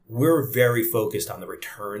we're very focused on the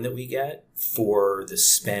return that we get for the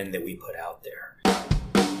spend that we put out there.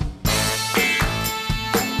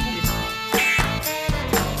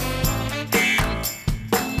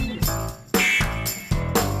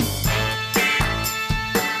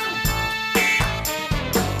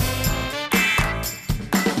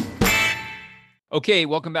 Okay,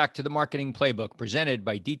 welcome back to the Marketing Playbook presented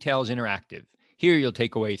by Details Interactive. Here you'll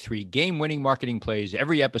take away 3 game-winning marketing plays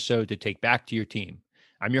every episode to take back to your team.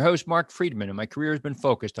 I'm your host, Mark Friedman, and my career has been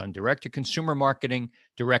focused on direct-to-consumer marketing,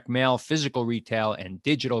 direct mail, physical retail, and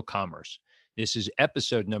digital commerce. This is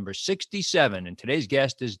episode number 67, and today's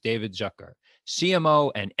guest is David Zucker,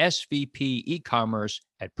 CMO and SVP eCommerce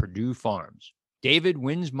at Perdue Farms. David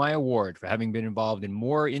wins my award for having been involved in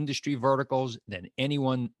more industry verticals than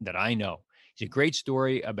anyone that I know. It's a great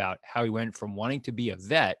story about how he went from wanting to be a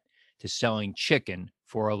vet to selling chicken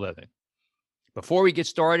for a living. Before we get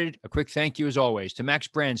started, a quick thank you, as always, to Max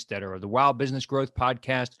Brandstetter of the Wild Business Growth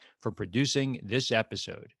Podcast for producing this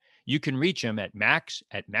episode. You can reach him at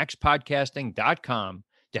max@maxpodcasting.com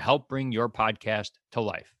to help bring your podcast to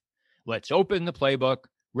life. Let's open the playbook.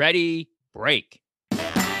 Ready, break.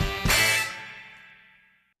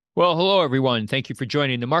 Well, hello, everyone. Thank you for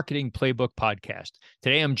joining the Marketing Playbook podcast.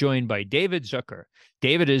 Today, I'm joined by David Zucker.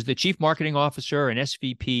 David is the Chief Marketing Officer and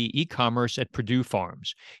SVP e-commerce at Perdue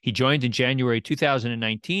Farms. He joined in January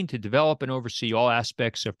 2019 to develop and oversee all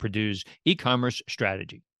aspects of Perdue's e-commerce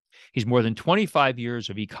strategy. He's more than 25 years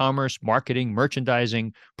of e-commerce, marketing,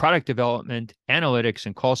 merchandising, product development, analytics,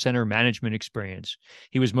 and call center management experience.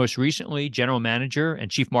 He was most recently General Manager and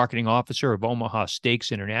Chief Marketing Officer of Omaha Steaks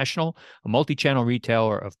International, a multi-channel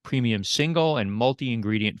retailer of premium single and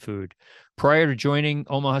multi-ingredient food. Prior to joining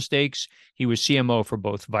Omaha Steaks, he was CMO for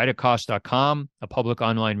both Vitacost.com, a public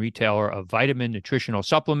online retailer of vitamin nutritional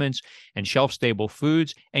supplements and shelf-stable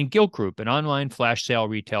foods, and Gilt Group, an online flash sale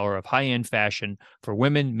retailer of high-end fashion for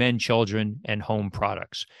women, men, children, and home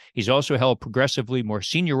products. He's also held progressively more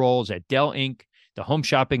senior roles at Dell Inc., the Home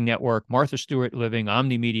Shopping Network, Martha Stewart Living,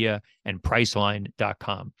 Omnimedia, and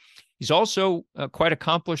Priceline.com. He's also a quite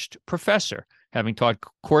accomplished professor, having taught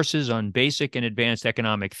courses on basic and advanced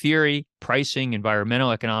economic theory, pricing,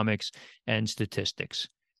 environmental economics, and statistics.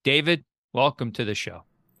 David, welcome to the show.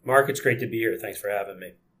 Mark, it's great to be here. Thanks for having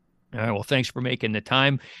me. All right, well, thanks for making the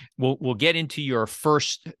time. We'll get into your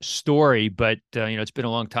first story, but it's been a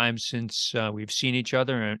long time since we've seen each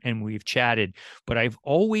other and we've chatted. But I've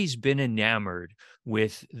always been enamored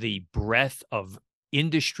with the breadth of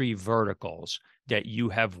industry verticals that you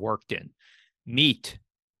have worked in. Meat,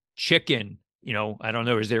 chicken. I don't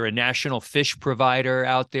know, is there a national fish provider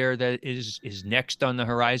out there that is next on the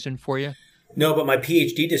horizon for you? No, but my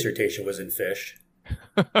PhD dissertation was in fish.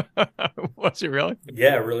 Was it really?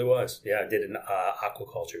 Yeah, it really was. Yeah, I did in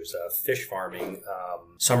aquaculture. It was fish farming,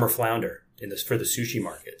 summer flounder for the sushi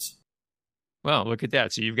markets. Well, look at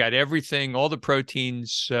that. So you've got everything, all the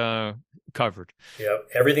proteins covered. Yeah,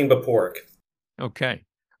 everything but pork. Okay.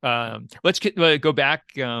 Let's go back.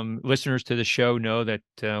 Listeners to the show know that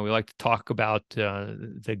we like to talk about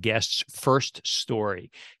the guest's first story,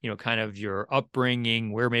 kind of your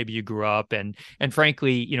upbringing, where maybe you grew up. And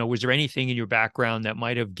frankly, was there anything in your background that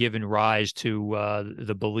might have given rise to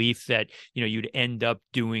the belief that, you'd end up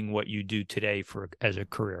doing what you do today as a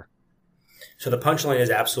career? So the punchline is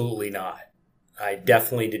absolutely not. I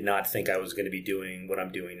definitely did not think I was going to be doing what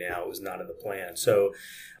I'm doing now. It was not in the plan. So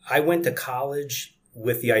I went to college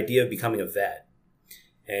with the idea of becoming a vet.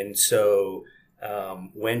 And so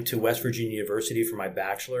went to West Virginia University for my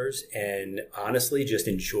bachelor's and honestly just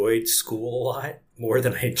enjoyed school a lot more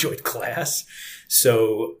than I enjoyed class.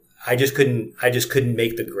 So I just couldn't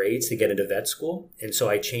make the grades to get into vet school. And so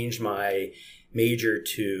I changed my major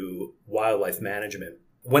to wildlife management.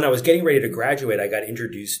 When I was getting ready to graduate, I got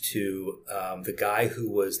introduced to the guy who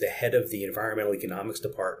was the head of the environmental economics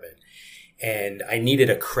department. And I needed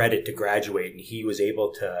a credit to graduate, and he was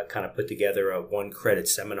able to kind of put together a 1-credit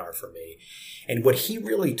seminar for me. And what he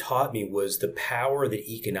really taught me was the power that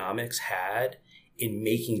economics had in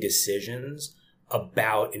making decisions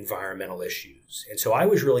about environmental issues. And so I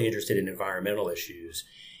was really interested in environmental issues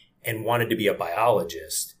and wanted to be a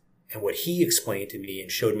biologist. And what he explained to me and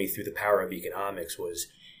showed me through the power of economics was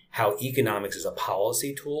how economics is a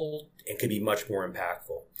policy tool and could be much more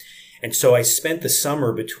impactful. And so I spent the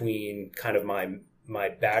summer between kind of my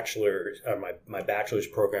bachelor's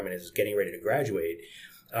program and is getting ready to graduate,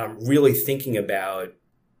 really thinking about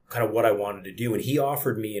kind of what I wanted to do. And he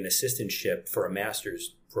offered me an assistantship for a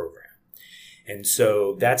master's program. And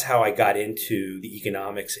so that's how I got into the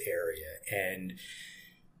economics area. And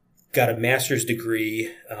got a master's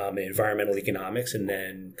degree in environmental economics, and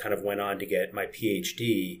then kind of went on to get my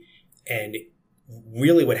PhD. And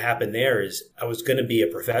really what happened there is I was going to be a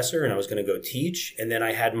professor and I was going to go teach. And then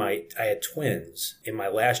I had twins in my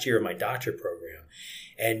last year of my doctorate program.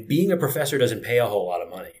 And being a professor doesn't pay a whole lot of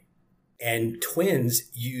money. And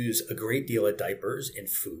twins use a great deal of diapers and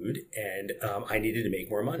food, and I needed to make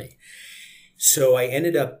more money. So I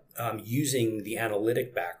ended up using the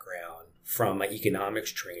analytic background from my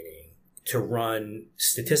economics training to run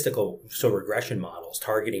regression models,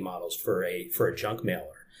 targeting models for a junk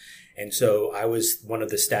mailer. And so I was one of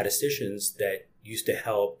the statisticians that used to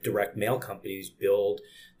help direct mail companies build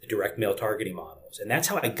the direct mail targeting models. And that's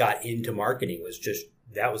how I got into marketing.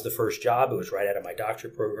 That was the first job. It was right out of my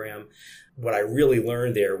doctorate program. What I really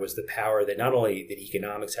learned there was the power that not only that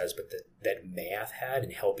economics has, but that math had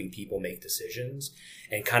in helping people make decisions.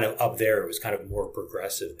 And kind of up there, it was kind of more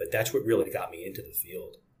progressive. But that's what really got me into the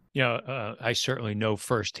field. I certainly know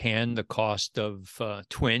firsthand the cost of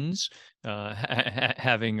twins,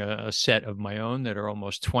 having a set of my own that are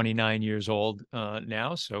almost 29 years old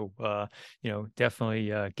now. So,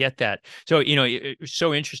 definitely get that. So, it's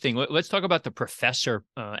so interesting. Let's talk about the professor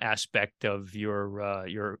aspect of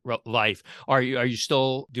your life. Are you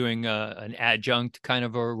still doing an adjunct kind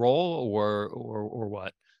of a role or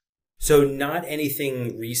what? So not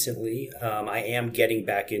anything recently. I am getting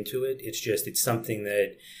back into it. It's something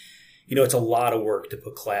that, it's a lot of work to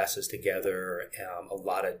put classes together, a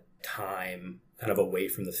lot of time kind of away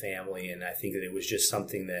from the family. And I think that it was just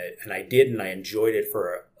something and I enjoyed it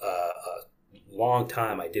for a long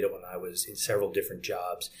time. I did it when I was in several different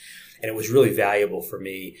jobs, and it was really valuable for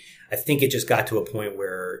me. I think it just got to a point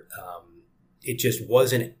where, it just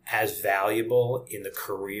wasn't as valuable in the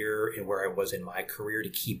career and where I was in my career to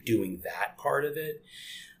keep doing that part of it.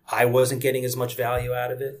 I wasn't getting as much value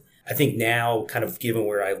out of it. I think now, kind of given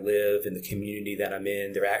where I live and the community that I'm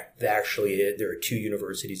in, there are two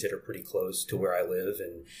universities that are pretty close to where I live,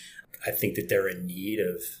 and I think that they're in need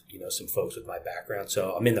of some folks with my background.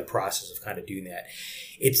 So I'm in the process of kind of doing that.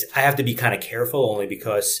 I have to be kind of careful only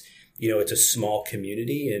because it's a small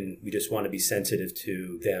community, and we just want to be sensitive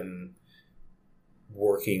to them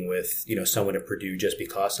working with, someone at Perdue just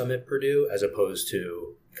because I'm at Perdue, as opposed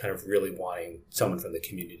to kind of really wanting someone from the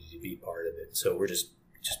community to be part of it. So we're just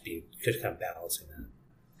kind of balancing that.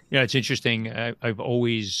 Yeah, it's interesting. I've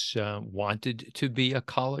always wanted to be a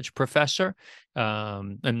college professor,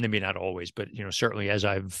 and maybe not always, but certainly as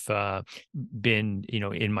I've been,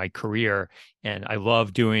 in my career, and I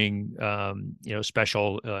love doing,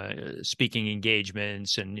 special speaking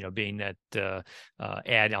engagements, and being that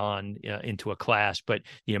add on into a class. But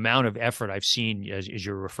the amount of effort I've seen, as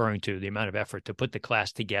you're referring to, the amount of effort to put the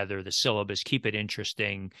class together, the syllabus, keep it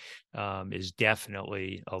interesting, is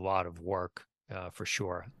definitely a lot of work for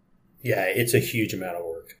sure. Yeah, it's a huge amount of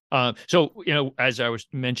work. So, as I was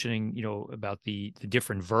mentioning, about the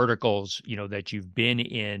different verticals, that you've been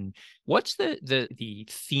in, what's the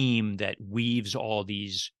theme that weaves all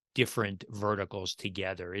these different verticals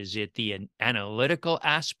together? Is it the analytical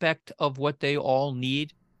aspect of what they all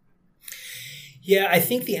need? Yeah, I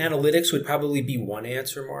think the analytics would probably be one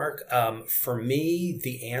answer, Mark. For me,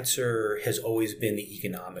 the answer has always been the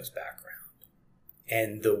economics background.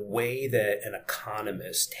 And the way that an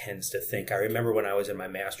economist tends to think. I remember when I was in my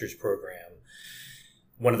master's program,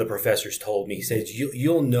 one of the professors told me, he says,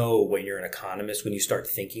 you'll know when you're an economist when you start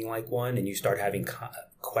thinking like one and you start having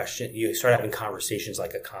conversations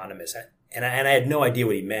like economists. And I had no idea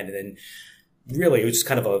what he meant. And then really it was just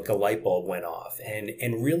kind of like a light bulb went off.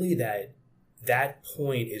 And really that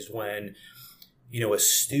point is when, a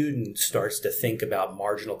student starts to think about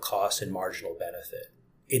marginal cost and marginal benefit.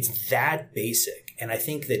 It's that basic. And I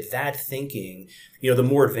think that thinking, the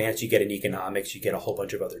more advanced you get in economics, you get a whole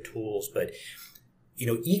bunch of other tools. But,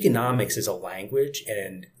 economics is a language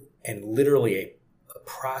and literally a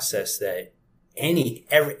process that any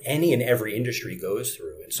and every industry goes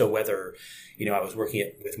through. And so whether, I was working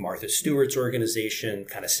with Martha Stewart's organization,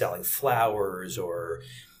 kind of selling flowers or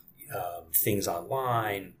things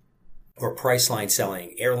online, or Priceline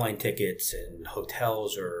selling airline tickets and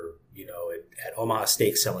hotels, or at Omaha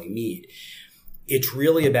Steak selling meat. It's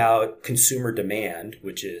really about consumer demand,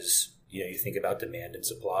 which is, you think about demand and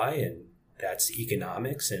supply, and that's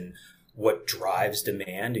economics and what drives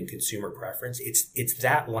demand and consumer preference. It's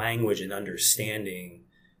that language and understanding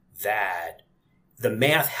that the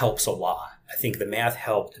math helps a lot. I think the math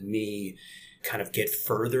helped me kind of get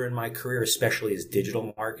further in my career, especially as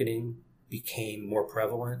digital marketing became more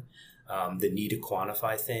prevalent, the need to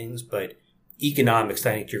quantify things. But economics,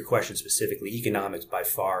 I think to your question specifically, economics by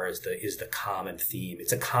far is the common theme.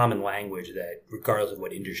 It's a common language that regardless of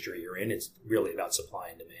what industry you're in, it's really about supply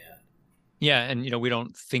and demand. Yeah, and we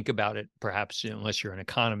don't think about it perhaps unless you're an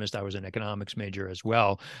economist. I was an economics major as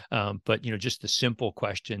well, but just the simple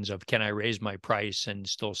questions of can I raise my price and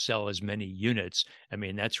still sell as many units? I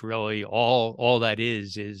mean, that's really all that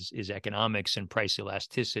is economics and price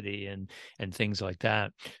elasticity and things like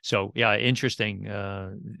that. So yeah, interesting.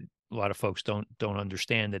 A lot of folks don't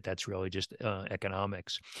understand that that's really just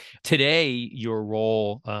economics. Today, your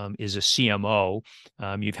role is a CMO.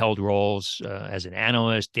 You've held roles as an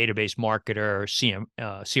analyst, database marketer,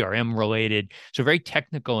 CRM related, so very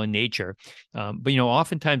technical in nature. But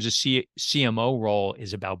oftentimes a CMO role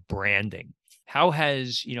is about branding. How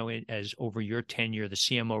has as over your tenure the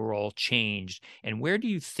CMO role changed, and where do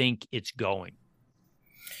you think it's going?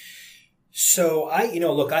 So I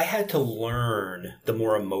had to learn the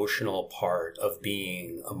more emotional part of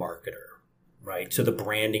being a marketer, right? So the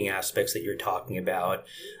branding aspects that you're talking about,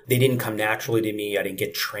 they didn't come naturally to me. I didn't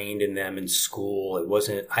get trained in them in school.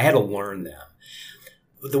 I had to learn them.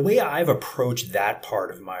 The way I've approached that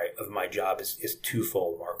part of my job is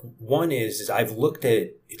twofold, Mark. One is I've looked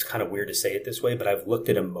at, it's kind of weird to say it this way, but I've looked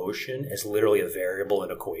at emotion as literally a variable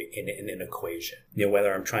in an equation.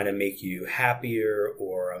 Whether I'm trying to make you happier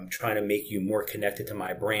or I'm trying to make you more connected to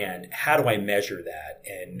my brand, how do I measure that?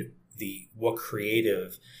 And what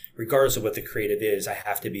creative, regardless of what the creative is, I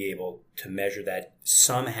have to be able to measure that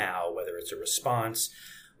somehow, whether it's a response,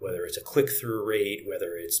 whether it's a click-through rate,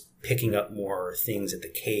 whether it's picking up more things at the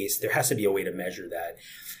case, there has to be a way to measure that.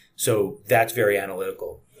 So that's very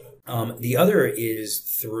analytical. The other is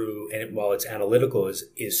through, and while it's analytical,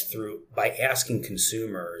 is through by asking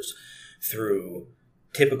consumers through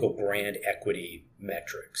typical brand equity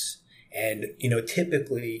metrics. And,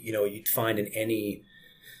 typically, you'd find in any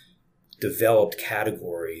developed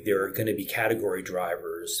category, there are going to be category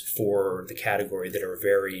drivers for the category that are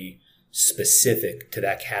very specific to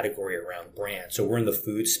that category around brand. So we're in the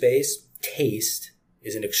food space. Taste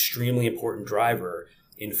is an extremely important driver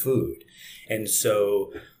in food. And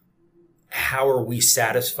so how are we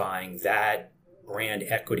satisfying that brand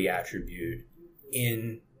equity attribute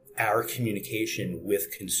in our communication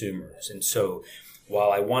with consumers? And so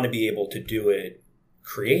while I want to be able to do it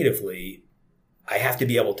creatively, I have to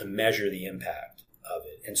be able to measure the impact of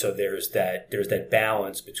it. And so there's that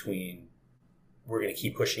balance between we're going to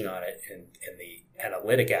keep pushing on it and the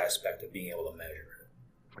analytic aspect of being able to measure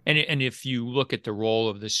it. And if you look at the role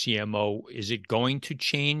of the CMO, is it going to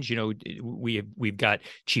change? We've got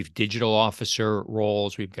chief digital officer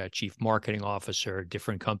roles, we've got chief marketing officer.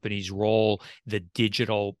 Different companies roll the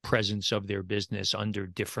digital presence of their business under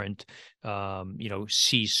different,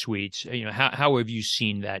 C-suites. How have you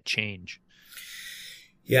seen that change?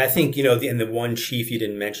 Yeah, I think, and the one chief you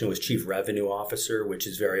didn't mention was chief revenue officer, which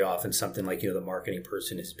is very often something like, the marketing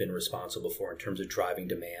person has been responsible for in terms of driving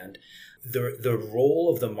demand. The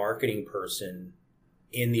role of the marketing person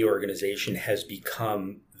in the organization has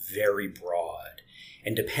become very broad.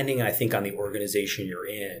 And depending, I think, on the organization you're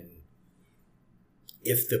in,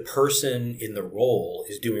 if the person in the role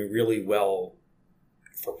is doing really well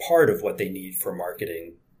for part of what they need for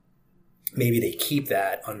marketing, maybe they keep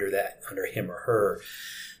that under him or her.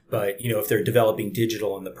 But, if they're developing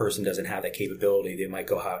digital and the person doesn't have that capability, they might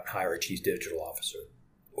go hire a chief digital officer.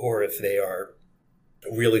 Or if they are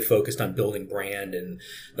really focused on building brand and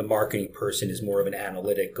the marketing person is more of an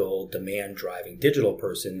analytical, demand-driving digital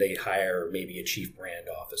person, they hire maybe a chief brand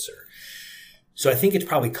officer. So I think it's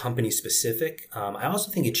probably company specific. I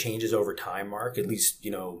also think it changes over time, Mark, at least,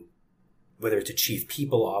 whether it's a chief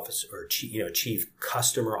people officer or chief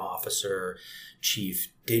customer officer, chief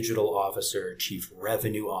digital officer, chief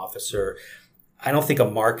revenue officer. I don't think a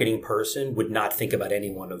marketing person would not think about any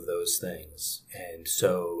one of those things. And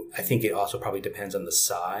so I think it also probably depends on the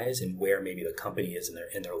size and where maybe the company is in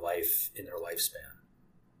their lifespan.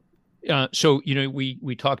 So,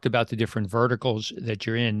 we talked about the different verticals that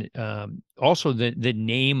you're in. Also, the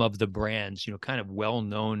name of the brands, kind of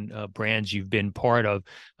well-known brands you've been part of.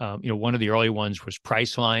 One of the early ones was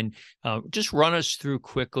Priceline. Just run us through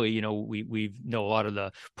quickly. We know a lot of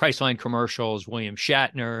the Priceline commercials, William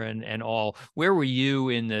Shatner and all. Where were you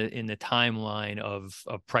in the timeline of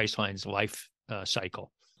Priceline's life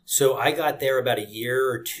cycle? So I got there about a year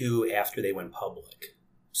or two after they went public.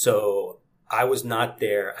 So I was not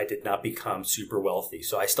there. I did not become super wealthy.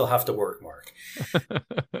 So I still have to work, Mark.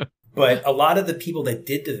 But a lot of the people that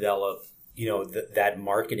did develop, that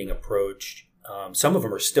marketing approach, some of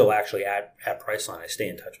them are still actually at Priceline. I stay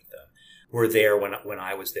in touch with them. Were there when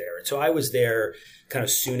I was there. And so I was there kind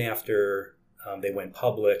of soon after they went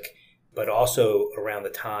public. but also around the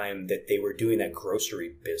time that they were doing that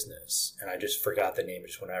grocery business. And I just forgot the name,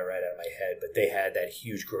 just went right out of my head, but they had that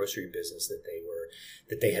huge grocery business that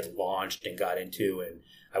they had launched and got into. And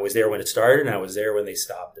I was there when it started, and I was there when they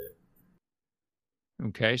stopped it.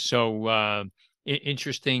 Okay. So,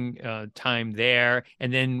 interesting time there.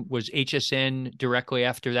 And then was HSN directly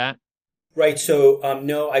after that? Right. So,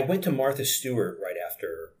 no, I went to Martha Stewart right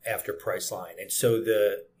after Priceline. And so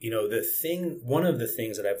one of the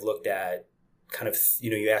things that I've looked at kind of,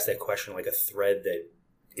 you asked that question like a thread that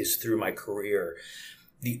is through my career.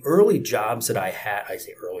 The early jobs that I had, I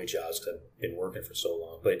say early jobs because I've been working for so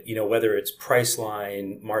long, but, whether it's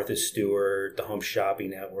Priceline, Martha Stewart, the Home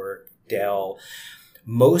Shopping Network, Dell,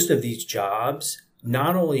 most of these jobs,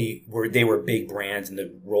 not only were big brands and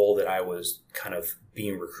the role that I was kind of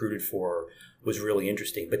being recruited for was really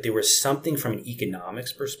interesting, but there was something from an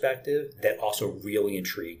economics perspective that also really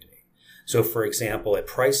intrigued me. So for example, at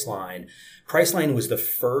Priceline was the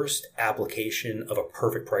first application of a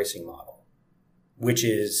perfect pricing model, which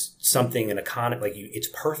is something in economy, it's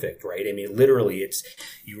perfect, right? I mean, literally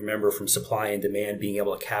you remember from supply and demand being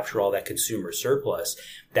able to capture all that consumer surplus.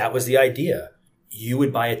 That was the idea. You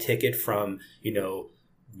would buy a ticket from,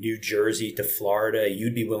 New Jersey to Florida.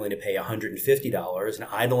 You'd be willing to pay $150, and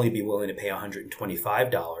I'd only be willing to pay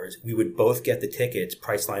 $125. We would both get the tickets.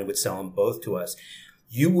 Priceline would sell them both to us.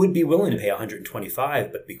 You would be willing to pay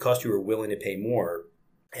 $125, but because you were willing to pay more,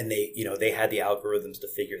 and they had the algorithms to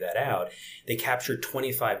figure that out, they captured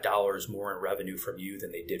 $25 more in revenue from you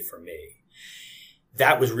than they did from me.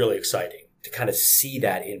 That was really exciting to kind of see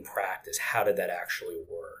that in practice. How did that actually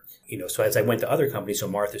work? So as I went to other companies, so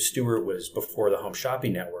Martha Stewart was before the Home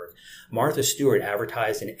Shopping Network. Martha Stewart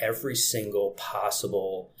advertised in every single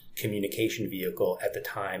possible communication vehicle at the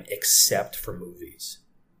time except for movies.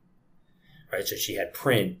 Right? So she had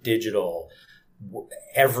print, digital,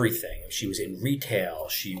 everything. She was in retail.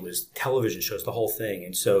 She was television shows, the whole thing.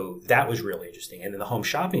 And so that was really interesting. And then the Home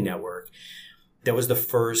Shopping Network, that was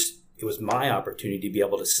it was my opportunity to be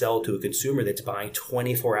able to sell to a consumer that's buying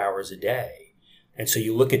 24 hours a day. And so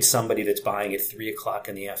you look at somebody that's buying at 3:00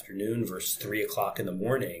 in the afternoon versus 3:00 in the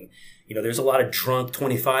morning. There's a lot of drunk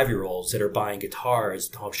 25-year-olds that are buying guitars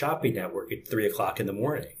at the Home Shopping Network at 3:00 in the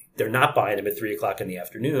morning. They're not buying them at 3:00 in the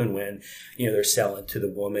afternoon when, they're selling to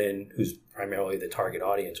the woman who's primarily the target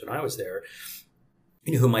audience when I was there,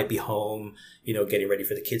 who might be home, getting ready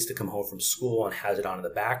for the kids to come home from school and has it on in the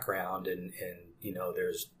background. And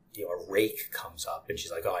there's, a rake comes up and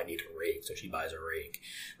she's like, oh, I need a rake. So she buys a rake.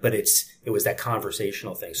 But it was that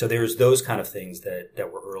conversational thing. So there's those kind of things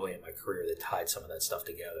that were early in my career that tied some of that stuff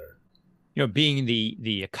together. Being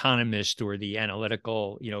the economist or the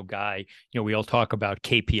analytical, guy, we all talk about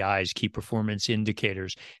KPIs, key performance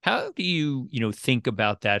indicators. How do you, think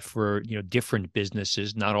about that for, different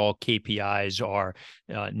businesses? Not all KPIs are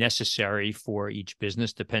necessary for each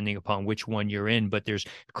business, depending upon which one you're in. But there's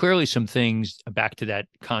clearly some things, back to that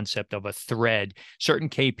concept of a thread, certain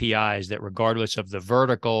KPIs that regardless of the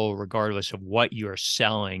vertical, regardless of what you're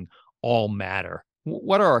selling, all matter.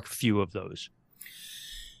 What are a few of those?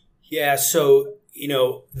 Yeah, so,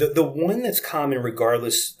 the one that's common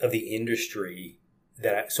regardless of the industry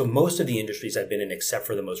so most of the industries I've been in, except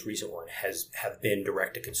for the most recent one, have been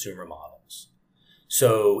direct-to-consumer models.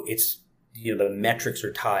 So it's, the metrics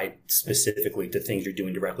are tied specifically to things you're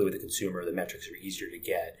doing directly with the consumer. The metrics are easier to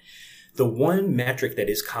get. The one metric that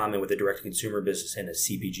is common with a direct-to-consumer business and a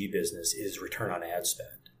CPG business is return on ad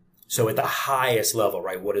spend. So at the highest level,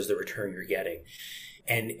 right, what is the return you're getting?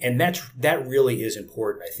 And that really is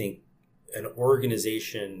important. I think an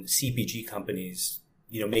organization, CPG companies,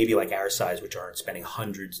 maybe like our size, which aren't spending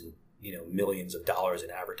hundreds and, millions of dollars in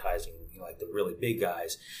advertising, like the really big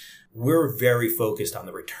guys, we're very focused on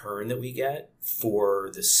the return that we get for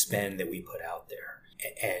the spend that we put out there.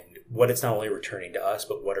 And what it's not only returning to us,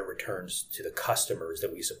 but what it returns to the customers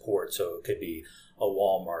that we support. So it could be a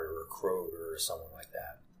Walmart or a Kroger or someone like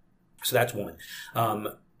that. So that's one.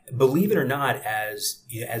 Believe it or not, as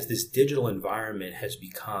this digital environment has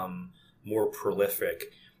become more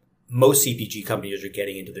prolific, most CPG companies are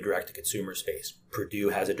getting into the direct-to-consumer space. Perdue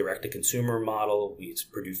has a direct-to-consumer model. It's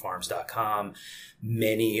PerdueFarms.com.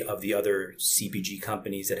 Many of the other CPG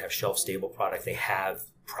companies that have shelf-stable product, they have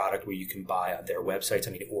product where you can buy on their websites.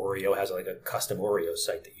 I mean, Oreo has like a custom Oreo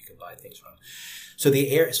site that you can buy things from. So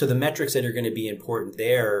the metrics that are going to be important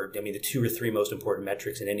there, I mean, the 2 or 3 most important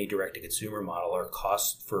metrics in any direct-to-consumer model are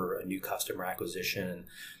cost for a new customer acquisition,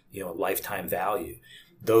 lifetime value.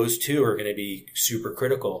 Those 2 are going to be super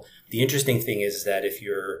critical. The interesting thing is that if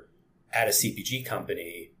you're at a CPG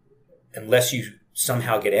company, unless you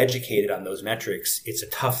somehow get educated on those metrics, it's a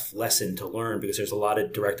tough lesson to learn because there's a lot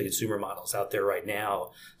of direct-to-consumer models out there right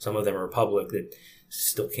now. Some of them are public that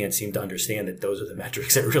still can't seem to understand that those are the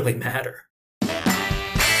metrics that really matter.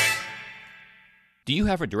 Do you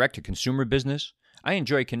have a direct-to-consumer business? I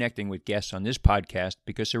enjoy connecting with guests on this podcast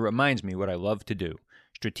because it reminds me what I love to do,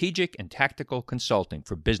 strategic and tactical consulting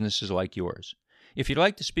for businesses like yours. If you'd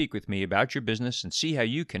like to speak with me about your business and see how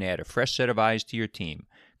you can add a fresh set of eyes to your team,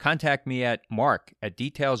 contact me at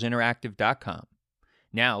mark@detailsinteractive.com.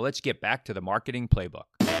 Now, let's get back to the marketing playbook.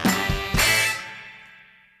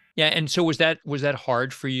 Yeah, and so was that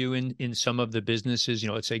hard for you in some of the businesses,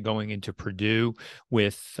 let's say going into Perdue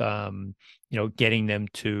with, getting them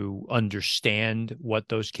to understand what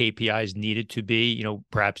those KPIs needed to be,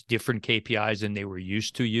 perhaps different KPIs than they were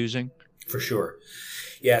used to using? For sure.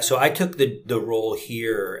 Yeah, so I took the role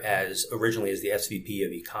here originally as the SVP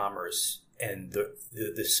of eCommerce, and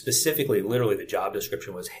the specifically, literally the job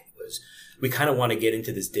description was we kind of want to get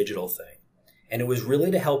into this digital thing. And it was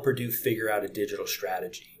really to help Perdue figure out a digital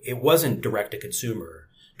strategy. It wasn't direct to consumer.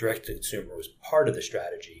 Direct to consumer was part of the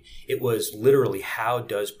strategy. It was literally, how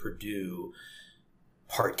does Perdue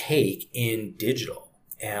partake in digital?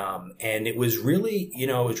 And it was really,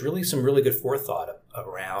 some really good forethought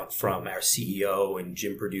around from our CEO and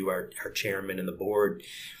Jim Perdue, our chairman and the board,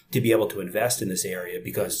 to be able to invest in this area,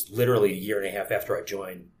 because literally a year and a half after I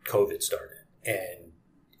joined, COVID started. And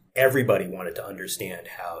everybody wanted to understand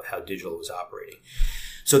how digital was operating.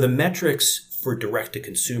 So the metrics for direct to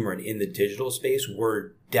consumer and in the digital space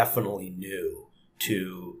were definitely new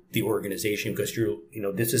to the organization, because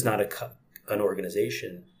this is not an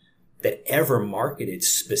organization that ever marketed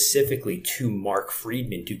specifically to Mark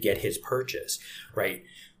Friedman to get his purchase, right?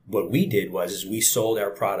 What we did was we sold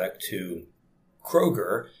our product to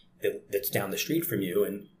Kroger that's down the street from you,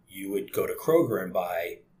 and you would go to Kroger and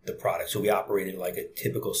buy the product. So we operated like a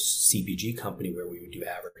typical CPG company where we would do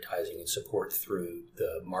advertising and support through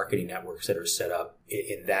the marketing networks that are set up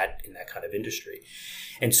in that kind of industry.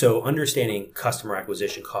 And so understanding customer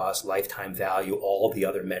acquisition costs, lifetime value, all the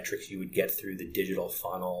other metrics you would get through the digital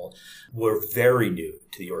funnel were very new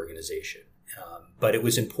to the organization. But it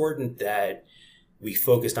was important that we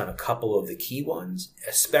focused on a couple of the key ones,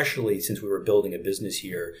 especially since we were building a business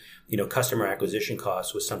here. Customer acquisition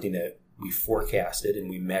costs was something that we forecasted and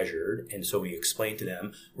we measured. And so we explained to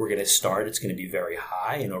them, we're going to start, it's going to be very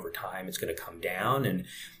high, and over time it's going to come down, and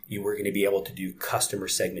we're going to be able to do customer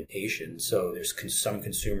segmentation. So there's some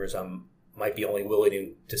consumers might be only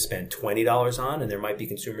willing to spend $20 on, and there might be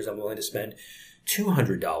consumers I'm willing to spend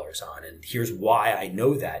 $200 on. And here's why I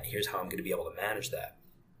know that. Here's how I'm going to be able to manage that.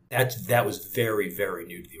 That was very, very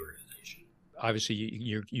new to the organization. Obviously,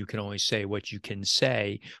 you can only say what you can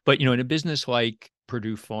say. But, in a business like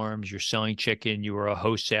Perdue Farms, you're selling chicken, you were a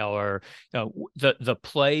wholesaler, the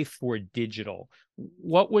play for digital,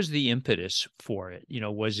 what was the impetus for it?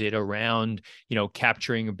 Was it around,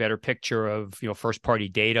 capturing a better picture of, first party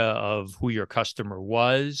data of who your customer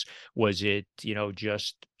was? Was it,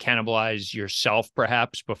 just cannibalize yourself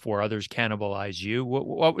perhaps before others cannibalize you?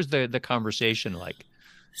 What was the conversation like?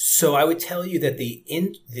 So I would tell you that the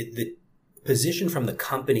position from the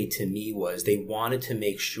company to me was they wanted to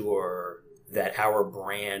make sure that our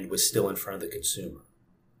brand was still in front of the consumer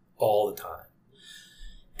all the time.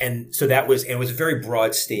 And so it was a very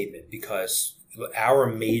broad statement, because our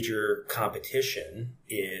major competition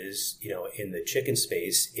is, in the chicken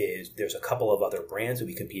space, there's a couple of other brands that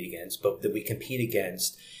we compete against, but that we compete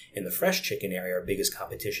against in the fresh chicken area, our biggest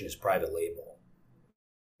competition is private label.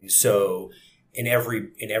 And so in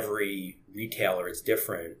every retailer, it's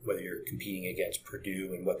different whether you're competing against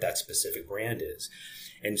Perdue and what that specific brand is.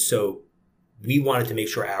 And so we wanted to make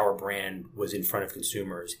sure our brand was in front of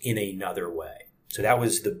consumers in another way. So that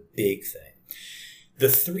was the big thing. The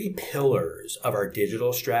three pillars of our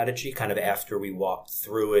digital strategy, kind of after we walked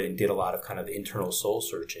through it and did a lot of kind of internal soul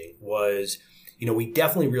searching, was, we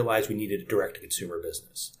definitely realized we needed a direct-to-consumer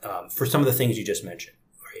business for some of the things you just mentioned.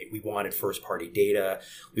 Right? We wanted first-party data.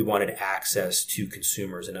 We wanted access to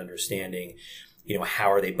consumers and understanding,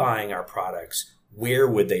 how are they buying our products? Where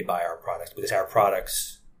would they buy our products? Because our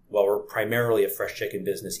products, while we're primarily a fresh chicken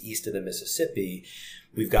business east of the Mississippi,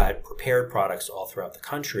 we've got prepared products all throughout the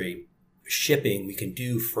country. Shipping, we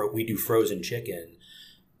do frozen chicken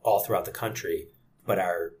all throughout the country, but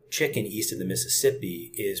our chicken east of the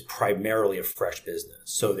Mississippi is primarily a fresh business.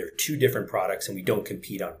 So they're two different products, and we don't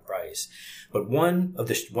compete on price. But one of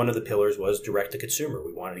the pillars was direct to consumer.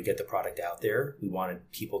 We wanted to get the product out there. We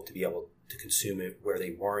wanted people to be able to consume it where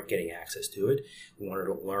they weren't getting access to it. We wanted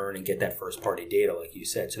to learn and get that first party data, like you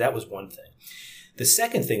said. So that was one thing. The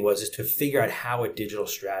second thing is to figure out how a digital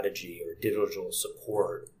strategy or digital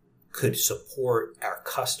support could support our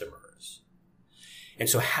customers. And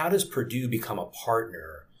so how does Perdue become a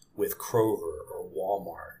partner with Kroger or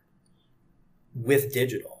Walmart with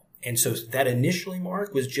digital? And so that initially,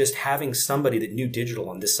 Mark, was just having somebody that knew digital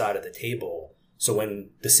on this side of the table. So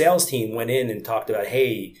when the sales team went in and talked about,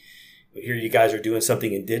 hey, here you guys are doing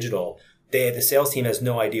something in digital, the sales team has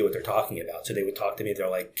no idea what they're talking about. So they would talk to me. They're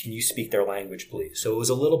like, can you speak their language, please? So it was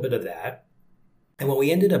a little bit of that. And what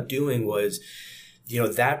we ended up doing was,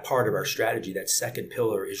 that part of our strategy, that second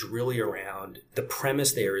pillar, is really around the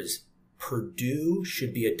premise there is Perdue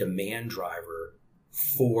should be a demand driver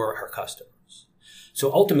for our customers.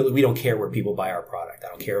 So ultimately, we don't care where people buy our product. I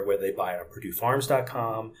don't care whether they buy it on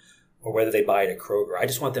PerdueFarms.com or whether they buy it at Kroger. I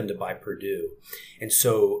just want them to buy Perdue. And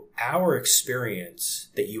so our experience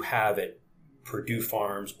that you have at Perdue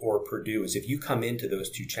Farms or Perdue is if you come into those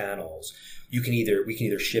two channels, we can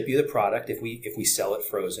either ship you the product if we sell it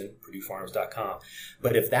frozen, PerdueFarms.com.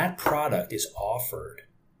 But if that product is offered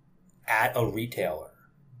at a retailer,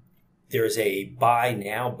 there's a buy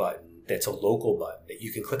now button that's a local button that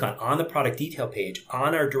you can click on the product detail page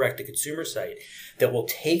on our direct-to-consumer site that will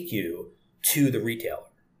take you to the retailer.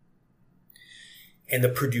 And the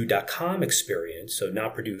Perdue.com experience, so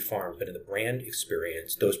not Perdue Farms, but in the brand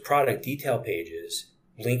experience, those product detail pages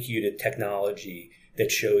link you to technology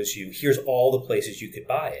that shows you, here's all the places you could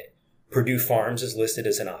buy it. Perdue Farms is listed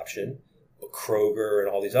as an option, but Kroger and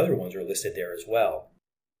all these other ones are listed there as well.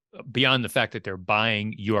 Beyond the fact that they're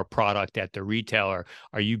buying your product at the retailer,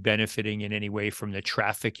 are you benefiting in any way from the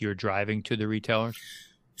traffic you're driving to the retailers?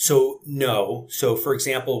 So no. So for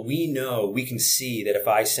example, we can see that if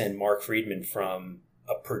I send Mark Friedman from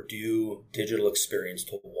a Perdue digital experience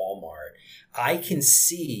to Walmart, I can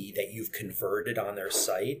see that you've converted on their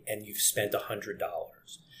site and you've spent $100.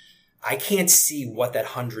 I can't see what that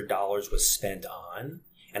 $100 was spent on.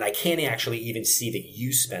 And I can't actually even see that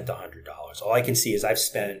you spent $100. All I can see is I've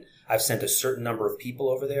sent a certain number of people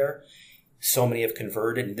over there. So many have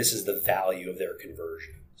converted, and this is the value of their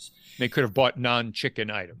conversions. They could have bought non-chicken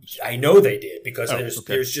items. I know they did because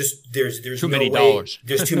there's too many dollars.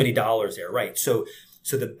 There's too many dollars there, right? So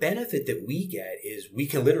the benefit that we get is we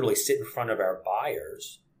can literally sit in front of our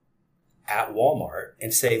buyers at Walmart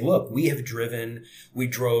and say, look, we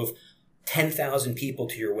drove 10,000 people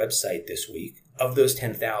to your website this week. Of those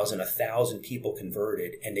 10,000, 1,000 people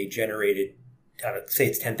converted, and they generated, say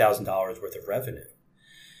it's $10,000 worth of revenue.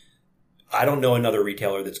 I don't know another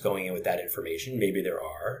retailer that's going in with that information. Maybe there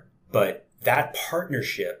are, but that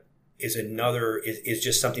partnership is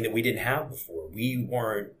just something that we didn't have before.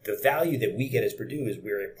 The value that we get as Perdue is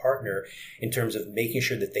we're a partner in terms of making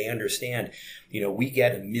sure that they understand, we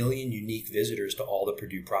get 1 million unique visitors to all the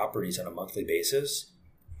Perdue properties on a monthly basis.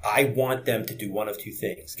 I want them to do one of two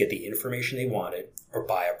things: get the information they wanted or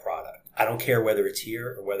buy a product. I don't care whether it's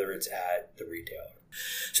here or whether it's at the retailer.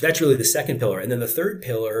 So that's really the second pillar. And then the third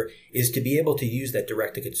pillar is to be able to use that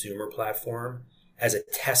direct-to-consumer platform as a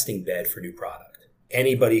testing bed for new product.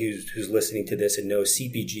 Anybody who's listening to this and knows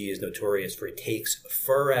CPG is notorious for it takes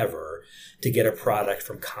forever to get a product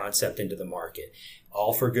from concept into the market,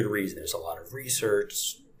 all for good reason. There's a lot of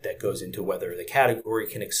research that goes into whether the category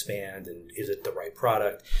can expand and is it the right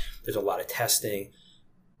product. There's a lot of testing.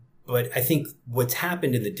 But I think what's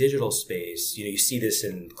happened in the digital space, you see this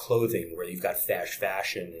in clothing where you've got fast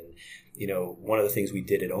fashion. And, one of the things we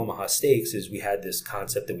did at Omaha Steaks is we had this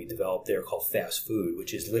concept that we developed there called fast food,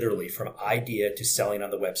 which is literally from idea to selling on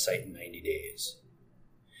the website in 90 days.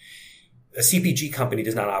 A CPG company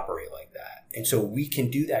does not operate like that. And so we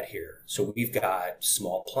can do that here. So we've got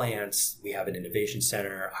small plants. We have an innovation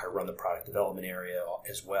center. I run the product development area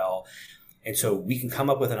as well. And so we can come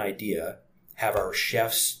up with an idea, have our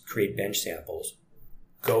chefs create bench samples,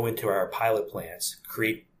 go into our pilot plants,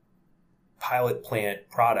 create pilot plant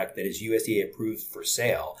product that is USDA approved for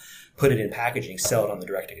sale, put it in packaging, sell it on the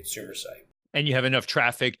direct-to-consumer site. And you have enough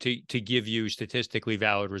traffic to give you statistically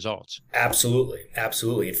valid results. Absolutely.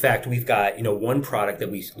 Absolutely. In fact, we've got, one product that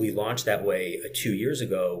we launched that way 2 years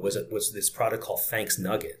ago was this product called Thanks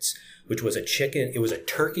Nuggets, which was it was a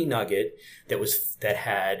turkey nugget that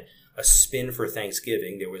had a spin for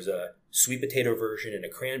Thanksgiving. There was a sweet potato version and a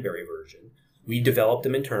cranberry version. We developed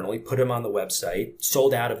them internally, put them on the website,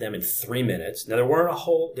 sold out of them in 3 minutes. Now there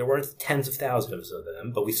weren't tens of thousands of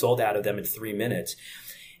them, but we sold out of them in 3 minutes.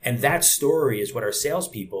 And that story is what our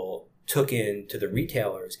salespeople took into the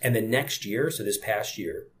retailers. And the next year, so this past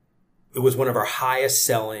year, it was one of our highest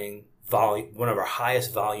volume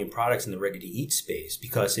products in the ready-to-eat space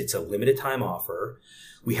because it's a limited time offer.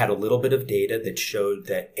 We had a little bit of data that showed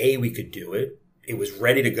that A, we could do it. It was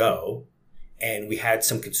ready to go. And we had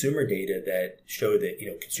some consumer data that showed that,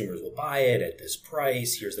 consumers will buy it at this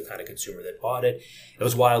price. Here's the kind of consumer that bought it. It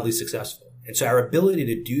was wildly successful. And so our ability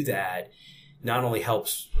to do that not only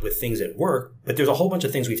helps with things that work, but there's a whole bunch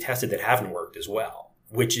of things we've tested that haven't worked as well,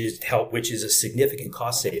 which is a significant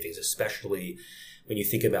cost savings, especially when you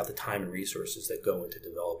think about the time and resources that go into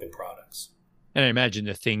developing products. And I imagine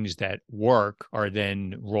the things that work are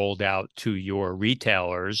then rolled out to your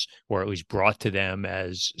retailers, or at least brought to them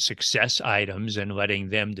as success items, and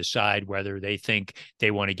letting them decide whether they think they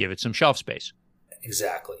want to give it some shelf space.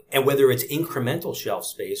 Exactly. And whether it's incremental shelf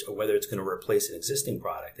space or whether it's going to replace an existing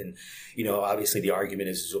product. And, obviously the argument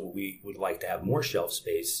is we would like to have more shelf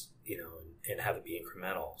space, and have it be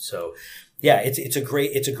incremental. So yeah, it's a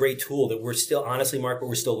great tool that we're still, honestly, Mark, but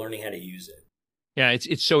we're still learning how to use it. Yeah,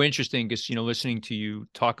 it's so interesting because, listening to you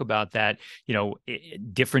talk about that,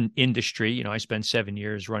 different industry. I spent 7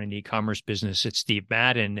 years running the e-commerce business at Steve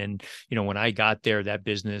Madden. And, when I got there, that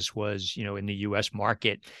business was, in the U.S.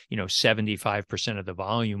 market, 75% of the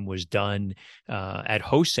volume was done at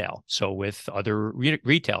wholesale. So with other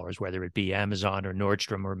retailers, whether it be Amazon or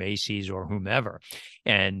Nordstrom or Macy's or whomever.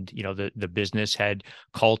 And, the business had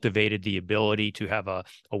cultivated the ability to have a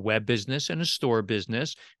web business and a store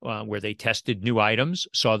business where they tested new items,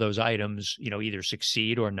 saw those items, either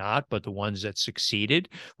succeed or not, but the ones that succeeded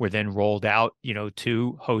were then rolled out,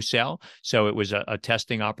 to wholesale. So it was a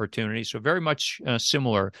testing opportunity. So very much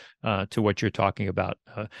similar to what you're talking about.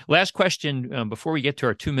 Last question before we get to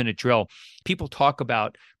our 2-minute drill. People talk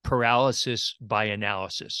about paralysis by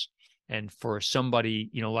analysis. And for somebody,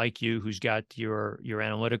 like you, who's got your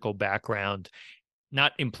analytical background,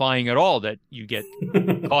 not implying at all that you get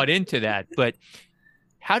caught into that, but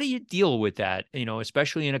how do you deal with that,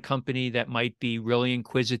 especially in a company that might be really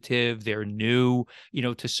inquisitive, they're new,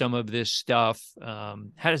 to some of this stuff? How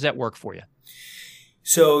does that work for you?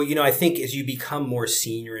 So, I think as you become more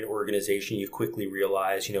senior in organization, you quickly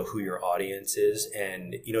realize, who your audience is.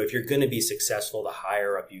 And, if you're going to be successful, the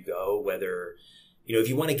higher up you go, whether, if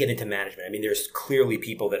you want to get into management, there's clearly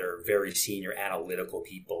people that are very senior analytical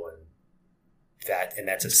people, and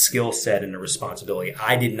that's a skill set and a responsibility.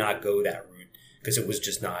 I did not go that route, because it was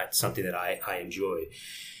just not something that I enjoyed.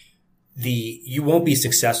 You won't be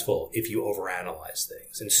successful if you overanalyze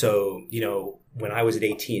things. And so, when I was at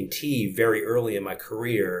AT&T very early in my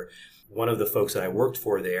career, one of the folks that I worked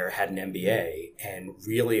for there had an MBA and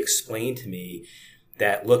really explained to me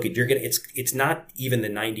that, look, it's not even the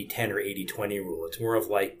 90-10 or 80-20 rule. It's more of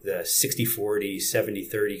like the 60-40,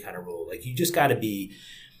 70-30 kind of rule. Like, you just got to be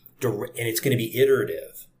direct, and it's going to be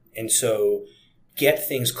iterative. And so get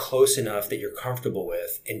things close enough that you're comfortable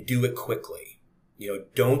with and do it quickly.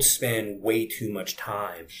 Don't spend way too much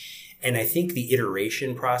time. And I think the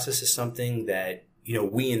iteration process is something that,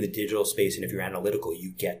 we in the digital space, and if you're analytical,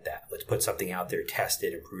 you get that. Let's put something out there, test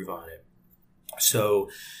it, improve on it. So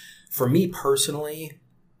for me personally,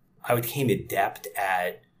 I became adept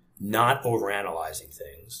at not overanalyzing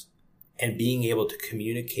things and being able to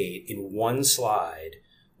communicate in one slide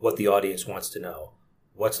what the audience wants to know.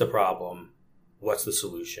 What's the problem? What's the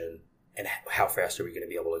solution? And how fast are we going to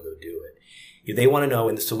be able to go do it? If they want to know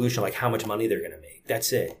in the solution, like how much money they're going to make.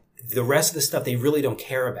 That's it. The rest of the stuff they really don't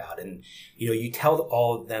care about. And, you tell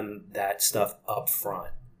all of them that stuff up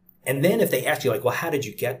front. And then if they ask you, like, well, how did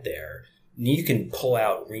you get there? You can pull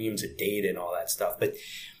out reams of data and all that stuff. But,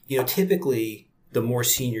 typically the more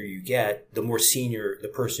senior you get, the more senior the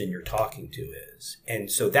person you're talking to is.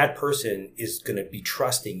 And so that person is going to be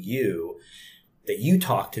trusting you that you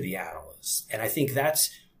talk to the analyst. And I think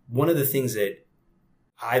that's one of the things that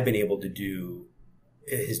I've been able to do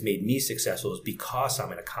has made me successful, is because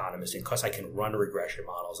I'm an economist and because I can run regression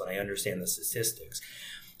models and I understand the statistics.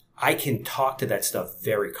 I can talk to that stuff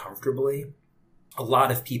very comfortably. A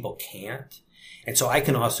lot of people can't. And so I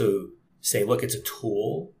can also say, look, it's a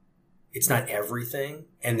tool. It's not everything.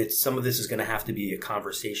 And some of this is going to have to be a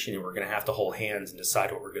conversation, and we're going to have to hold hands and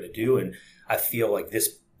decide what we're going to do. And I feel like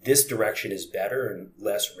this direction is better and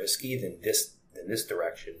less risky than this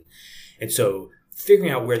direction. And so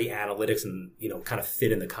figuring out where the analytics and, kind of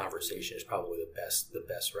fit in the conversation is probably the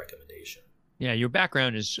best recommendation. Yeah, your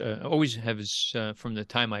background is always has from the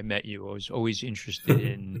time I met you. I was always interested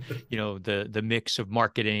in the mix of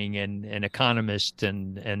marketing and economist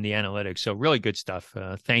and the analytics. So really good stuff.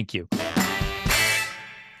 Thank you.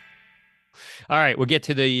 All right, we'll get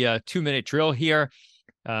to the 2-minute drill here.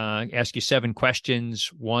 Ask you 7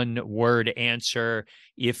 questions, 1-word answer,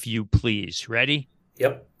 if you please. Ready?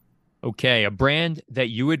 Yep. Okay, a brand that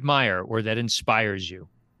you admire or that inspires you.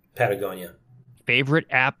 Patagonia. Favorite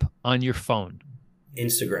app on your phone?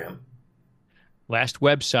 Instagram. Last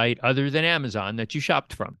website other than Amazon that you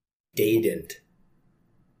shopped from? Dadant.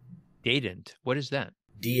 Dadant. What is that?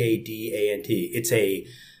 Dadant. It's a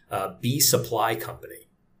bee supply company.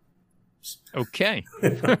 Okay.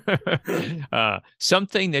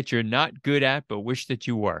 Something that you're not good at, but wish that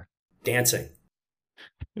you were. Dancing.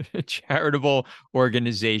 A charitable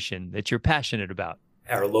organization that you're passionate about.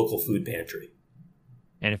 Our local food pantry.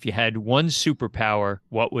 And if you had one superpower,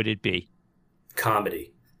 what would it be?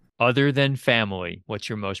 Comedy. Other than family, what's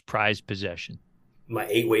your most prized possession? My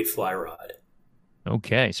 8-weight fly rod.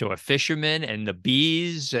 Okay, so a fisherman and the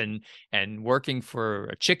bees and working for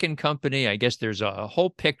a chicken company. I guess there's a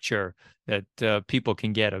whole picture that people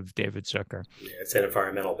can get of David Zucker. Yeah, it's an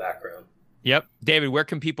environmental background. Yep. David, where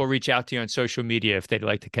can people reach out to you on social media if they'd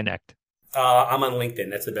like to connect? I'm on LinkedIn.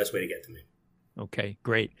 That's the best way to get to me. Okay,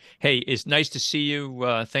 great. Hey, it's nice to see you.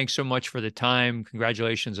 Thanks so much for the time.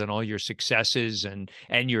 Congratulations on all your successes and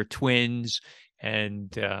your twins.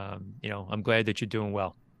 And, I'm glad that you're doing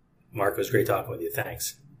well. Mark, it was great talking with you.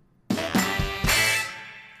 Thanks.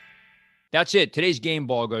 That's it. Today's game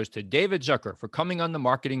ball goes to David Zucker for coming on the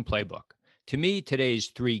Marketing Playbook. To me, today's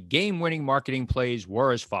 3 game-winning marketing plays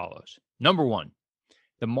were as follows. Number 1,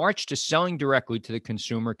 the march to selling directly to the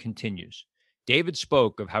consumer continues. David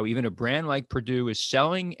spoke of how even a brand like Perdue is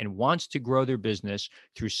selling and wants to grow their business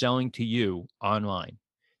through selling to you online.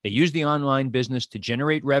 They use the online business to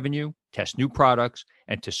generate revenue, test new products,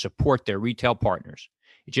 and to support their retail partners.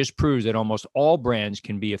 It just proves that almost all brands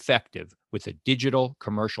can be effective with a digital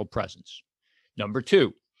commercial presence. Number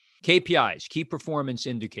 2, KPIs, key performance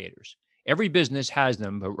indicators. Every business has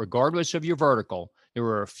them, but regardless of your vertical, there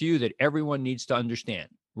are a few that everyone needs to understand.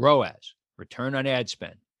 ROAS, return on ad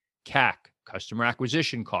spend, CAC, customer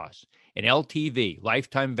acquisition costs, and LTV,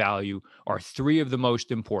 lifetime value, are 3 of the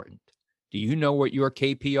most important. Do you know what your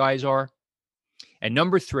KPIs are? And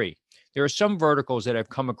number 3, there are some verticals that I've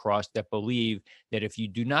come across that believe that if you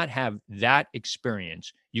do not have that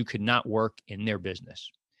experience, you could not work in their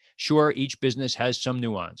business. Sure, each business has some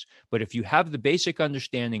nuance, but if you have the basic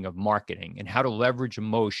understanding of marketing and how to leverage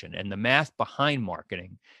emotion and the math behind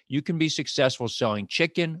marketing, you can be successful selling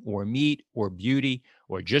chicken or meat or beauty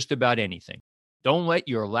or just about anything. Don't let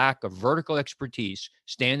your lack of vertical expertise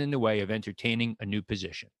stand in the way of entertaining a new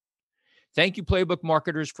position. Thank you, Playbook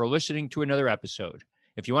marketers, for listening to another episode.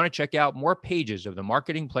 If you want to check out more pages of the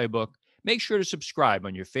Marketing Playbook, make sure to subscribe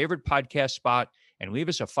on your favorite podcast spot and leave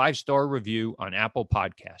us a 5-star review on Apple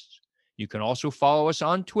Podcasts. You can also follow us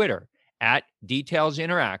on Twitter at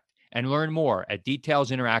DetailsInteract and learn more at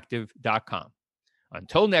detailsinteractive.com.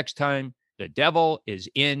 Until next time, the devil is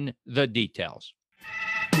in the details.